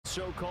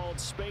so-called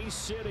Space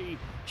City,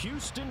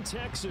 Houston,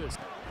 Texas.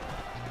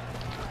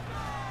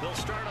 They'll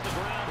start on the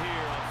ground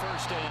here on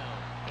first down.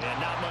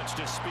 And not much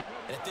to speak.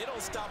 And if they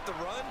don't stop the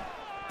run,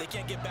 they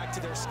can't get back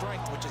to their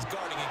strength, which is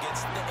guarding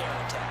against the air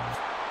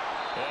attack.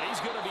 And he's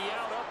going to be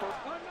out upper.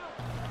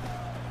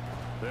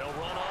 They'll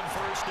run on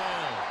first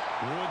down.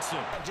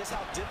 Woodson. And just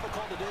how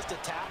difficult it is to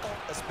tackle,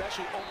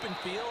 especially open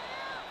field.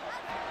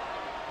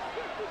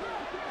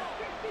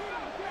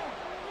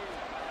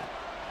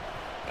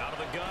 Out of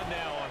the gun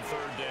now on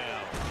third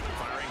down.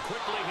 Firing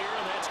quickly here,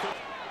 and that's good.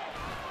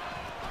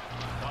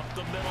 Up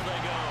the middle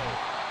they go.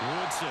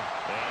 Woodson.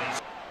 And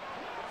he's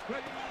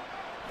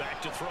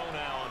back to throw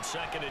now on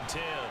 2nd and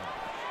 10.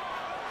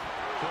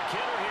 Quick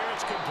hitter here,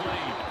 it's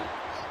complete.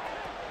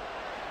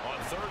 On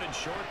 3rd and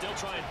short, they'll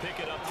try and pick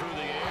it up through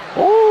the air.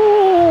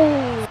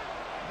 Oh!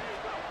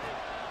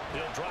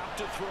 He'll drop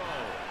to throw.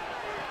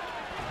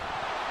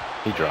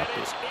 He dropped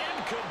it. It's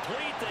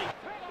incomplete.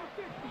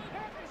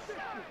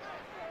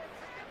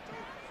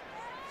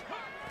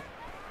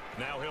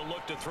 Now he'll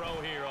look to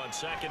throw here on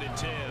 2nd and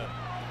 10.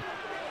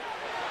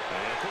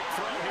 And a quick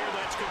throw here,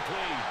 that's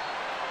complete.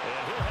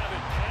 And he'll have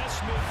it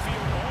past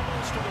midfield,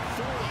 almost to the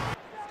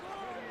 40.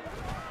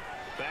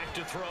 Back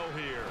to throw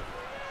here.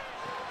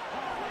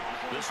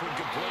 This one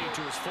complete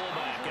to his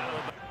fullback out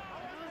of the...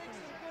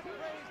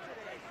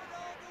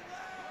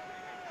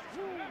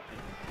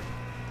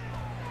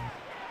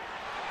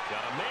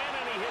 Got a man,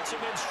 and he hits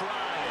him in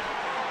stride.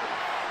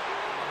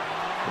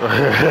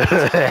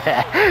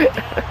 Down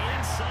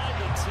inside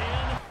the 10.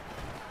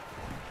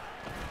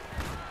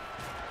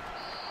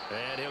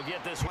 And he'll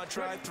get this one.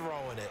 Try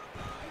throwing it.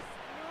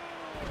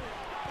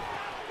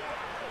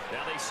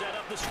 Now they set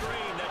up the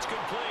screen. That's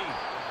complete.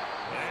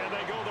 And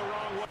they go the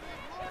wrong way.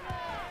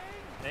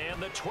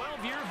 And the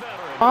 12-year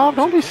veteran. Oh,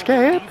 don't be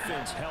scared.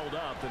 Defense held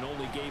up and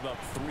only gave up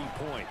 3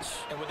 points.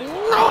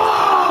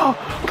 No!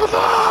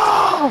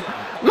 No!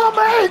 No,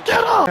 man,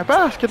 get up!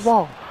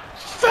 Basketball.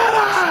 Sit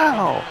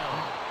down!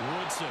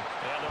 Woodson.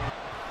 And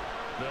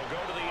they'll go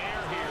to the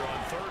air here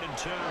on 3rd and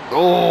 2.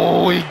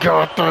 Oh, we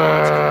got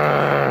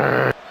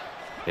that.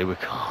 Here we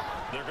come.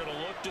 They're going to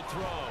look to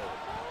throw.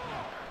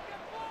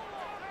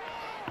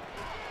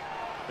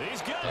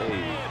 He's got it.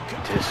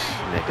 This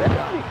nigga.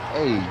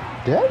 Hey,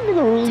 that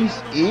nigga release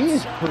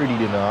is pretty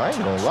tonight. I ain't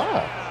gonna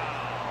lie.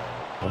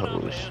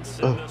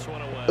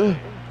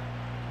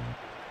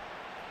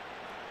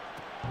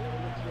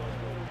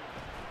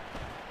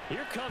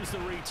 Here comes the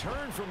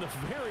return from the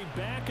very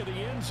back of the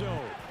end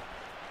zone.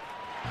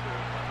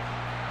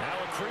 Now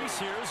a crease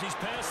here as he's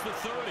past the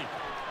 30.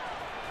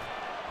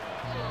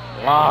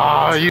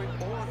 Ah, you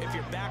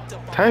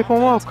tape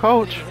him up,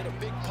 coach.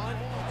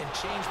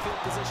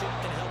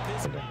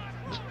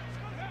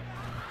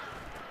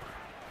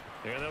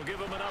 And they'll give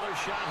him another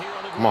shot here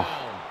on the Come on.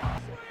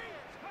 ground.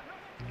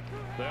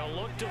 They'll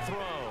look to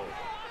throw.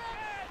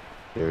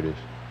 There it is.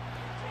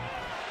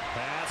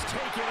 Pass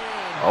taken in.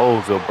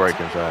 Oh, good break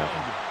inside.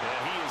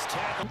 And he is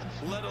tackled,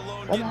 let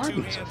alone Oh, get my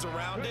 2 heart hands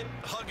around it,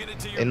 hugging it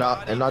to your And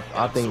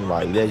I think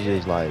like that's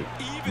just like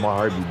my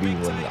heart be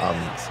beating when I'm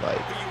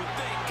like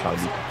trying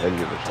to be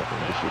competitive or something.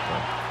 This shit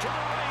fun.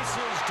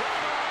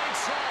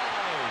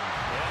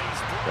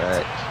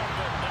 That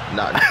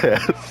not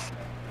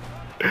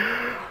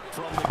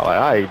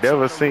I ain't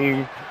never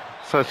seen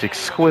such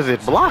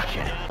exquisite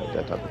blocking.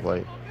 like that type of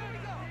play.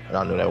 And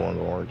I knew that one of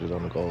the oranges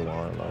on the goal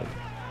line, like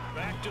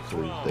so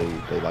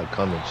they like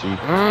come and cheat.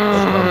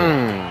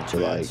 So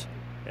like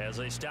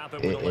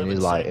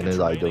and it's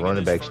like the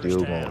running back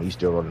still going, he's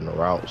still running the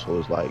route, so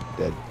it's like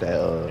that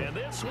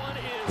his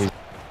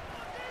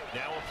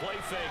now a play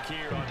fake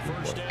here on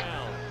first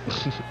down.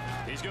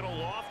 He's gonna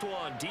loft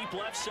one deep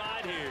left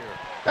side here.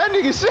 that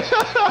nigga said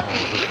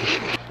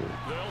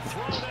They'll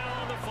throw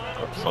down on the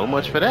final play. So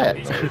much for that.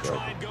 He's gonna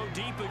try and go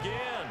deep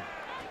again.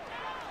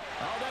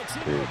 Oh, that's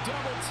into a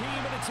double team,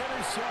 and it's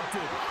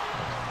intercepted.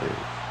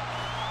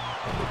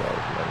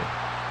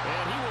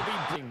 And he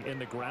will be in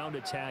the ground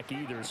attack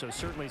either, so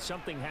certainly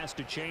something has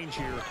to change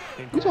here.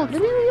 You talking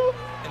to me, Rio?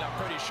 And I'm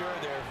pretty sure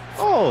they're...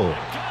 Oh.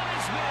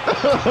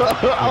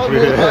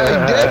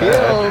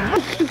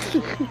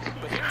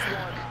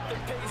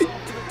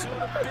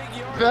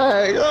 I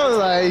was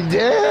like,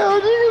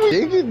 damn.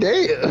 Dang,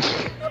 damn.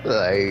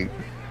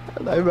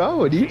 Like, bro,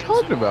 what are you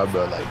talking about,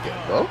 bro? Like,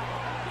 yeah, bro.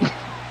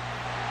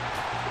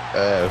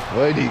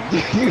 Funny.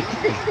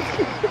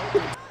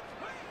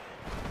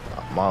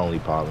 My only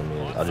problem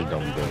is I just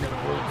don't be getting the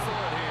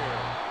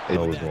They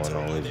know what's going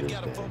on. It's just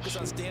that focus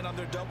on staying on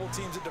their double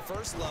teams at the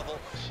first level.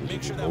 shit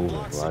Make sure be that moving.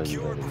 block's Why you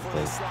secured letting me before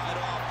play? they slide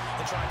off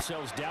and try.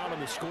 Themselves down on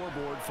the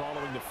scoreboard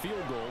following the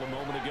field goal a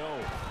moment ago.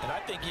 And I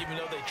think even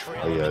though they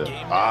trail Oh, in yeah. the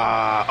game,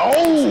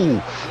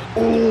 Oh!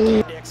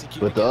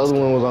 But the other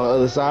one was on the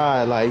other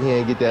side. Like, he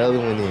didn't get that other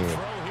one in.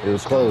 It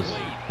was close.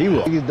 He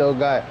was.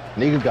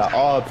 Niggas got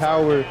all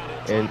power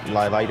and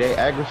like they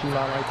accuracy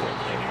not like that.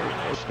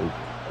 That's stupid.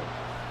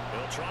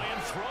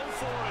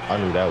 I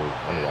knew that was.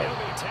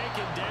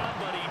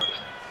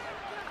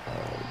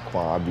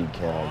 Quan, I beat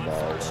Cam by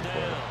 1 point.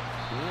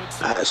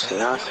 That's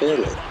how I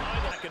feel it.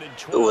 2nd and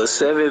 12. It was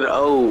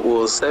 7-0.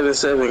 Well,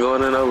 7-7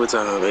 going in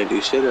overtime. Ain't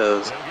do shit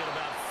else.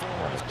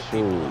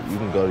 Shoot, you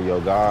can go to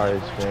your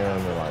guys, fam,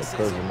 and like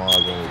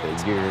customize them with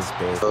their gear and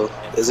stuff. So,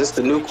 is this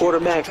the new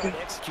quarterback?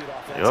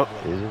 Yep.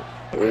 Is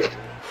it?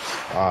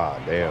 Ah,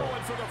 damn.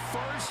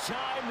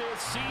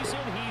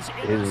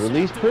 His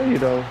release pretty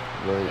though,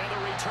 but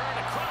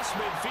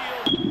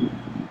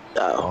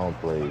I don't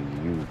play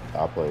you.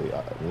 I play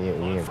me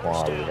and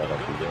Quan. We got a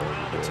few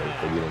games. They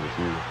get in the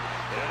queue.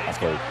 I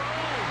play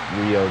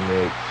Rio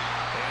Nick.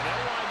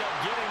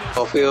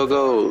 Oh, field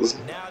goals.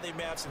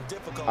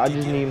 I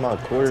just need my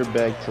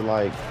quarterback to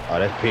like. Oh,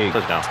 that's pig.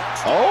 Touchdown.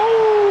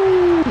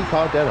 Oh, he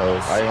caught that hoe.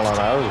 I ain't gonna lie,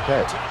 that was a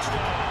catch.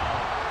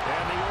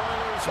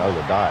 That was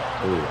a dot.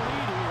 Ooh.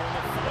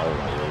 That was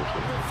like really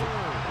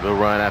shit. Good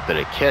run after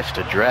the catch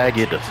to drag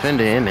your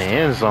defender in the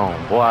end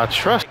zone. Boy, I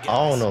trust. I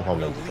don't know if I'm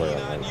making the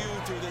playoffs right now.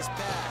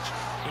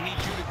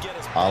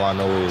 All I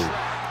know is.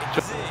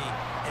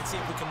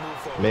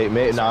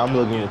 Nah, I'm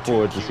looking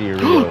forward to seeing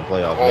Rio in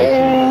playoffs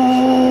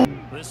next year.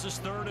 This is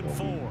 3rd and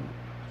 4.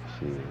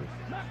 Shit.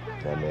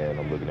 That man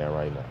I'm looking at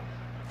right now.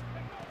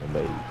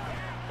 Maybe.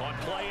 On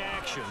play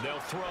action, they'll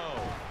throw.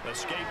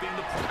 Escaping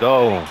the Let's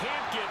go.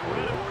 Can't get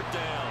rid or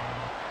down.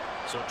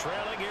 So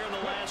trailing here in the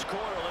last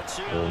quarter. Let's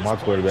see. Well, my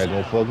quarterback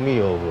gonna fuck me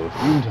over a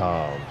few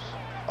times.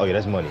 Oh yeah,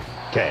 that's money.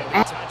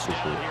 Cash. For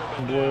sure.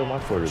 Boy, my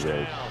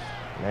quarterback.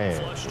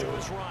 Man. On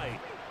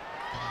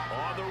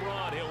the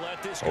run, he'll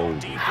let this Oh, go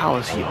deep. How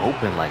is he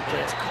open like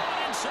It's that?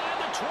 caught inside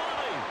the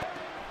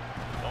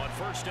 20. On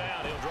first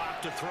down, he'll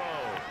drop to throw.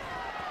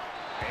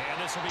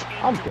 And this will be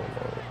I'm into. getting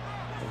old.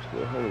 I'm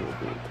still hurt a little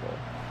bit, bro.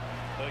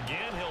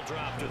 Again, he'll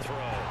drop to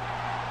throw.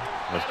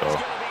 Let's He's go.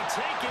 going to be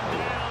taken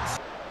down.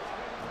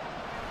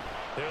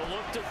 They'll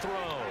look to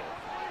throw.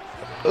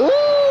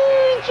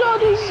 Ooh, trying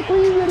to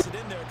squeeze it.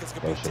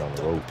 That shit on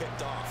the rope.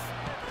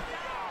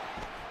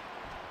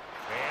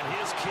 And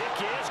his kick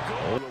is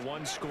good. A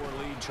one-score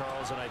lead,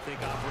 Charles, and I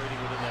think operating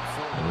within that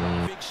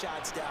 4-minute. big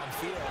shots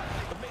downfield,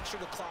 but make sure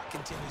the clock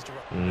continues to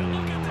run.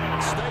 Look at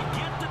this. They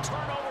get the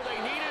turnover they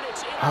needed.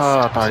 It's Oh,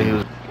 I thought he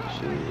was.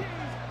 Shit.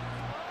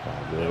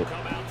 They'll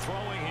come out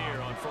throwing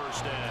here on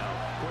first down.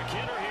 Quick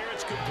hitter here.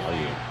 It's complete. Oh,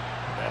 yeah.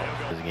 And he'll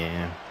go. This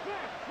game.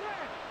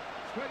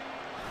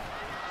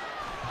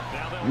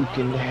 Now they'll You run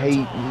can it on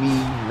hate top. me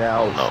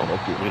now. No,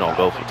 Smoke it. we don't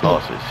go for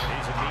tosses.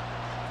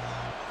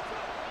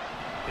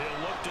 He'll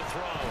look to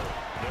throw.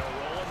 They'll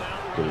roll him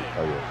out Good. right.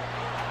 Oh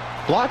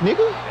yeah. Block,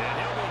 nigga. And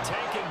he'll be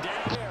taken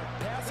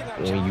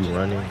down. When you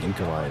running, you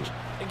can like,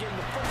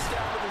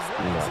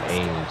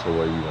 aim to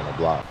where you want to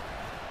block.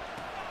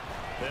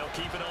 They'll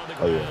keep it on the Oh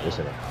ground. yeah,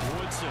 listen.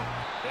 Woodson.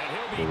 And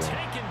he'll be Good one.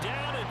 taken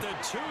down at the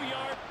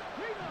 2-yard.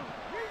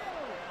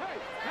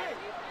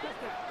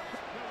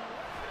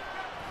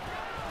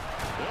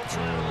 They'll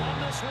try to run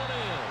this one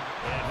in.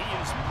 And he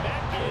is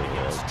met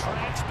in his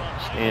tracks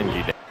behind.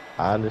 Stingy.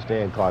 I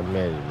understand clock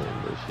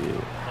management, but shit.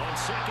 On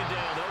second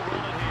down, they'll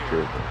run it here.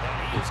 Tripping.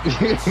 And he's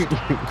going to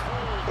stop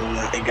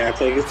cold. They gotta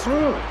take his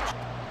time.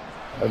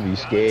 I'd be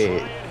Try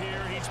scared. it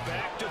here. He's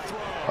back to throw.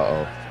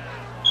 Uh-oh.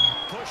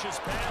 Pushes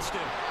past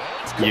him.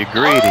 And it's You're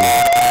greedy.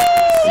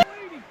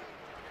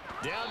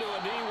 down to a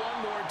knee one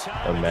more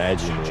time.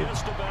 Imagine And if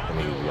that's just about I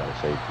mean, you got a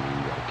safety,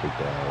 you got to kick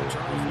that out.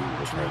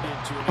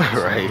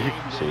 Right.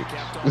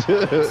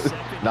 Six.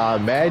 Now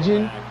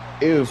imagine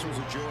if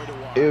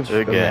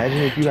Good game. imagine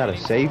if you got a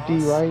safety,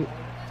 right,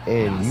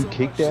 and you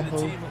kick that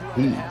hoe,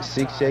 he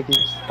 6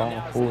 seconds,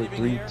 5, 4,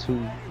 3, 2,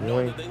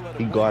 1,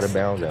 he go out of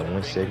bounds at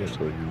 1 second,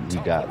 but he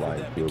got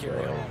like field goal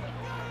range.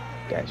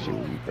 That shit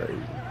would be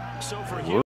crazy. So for you.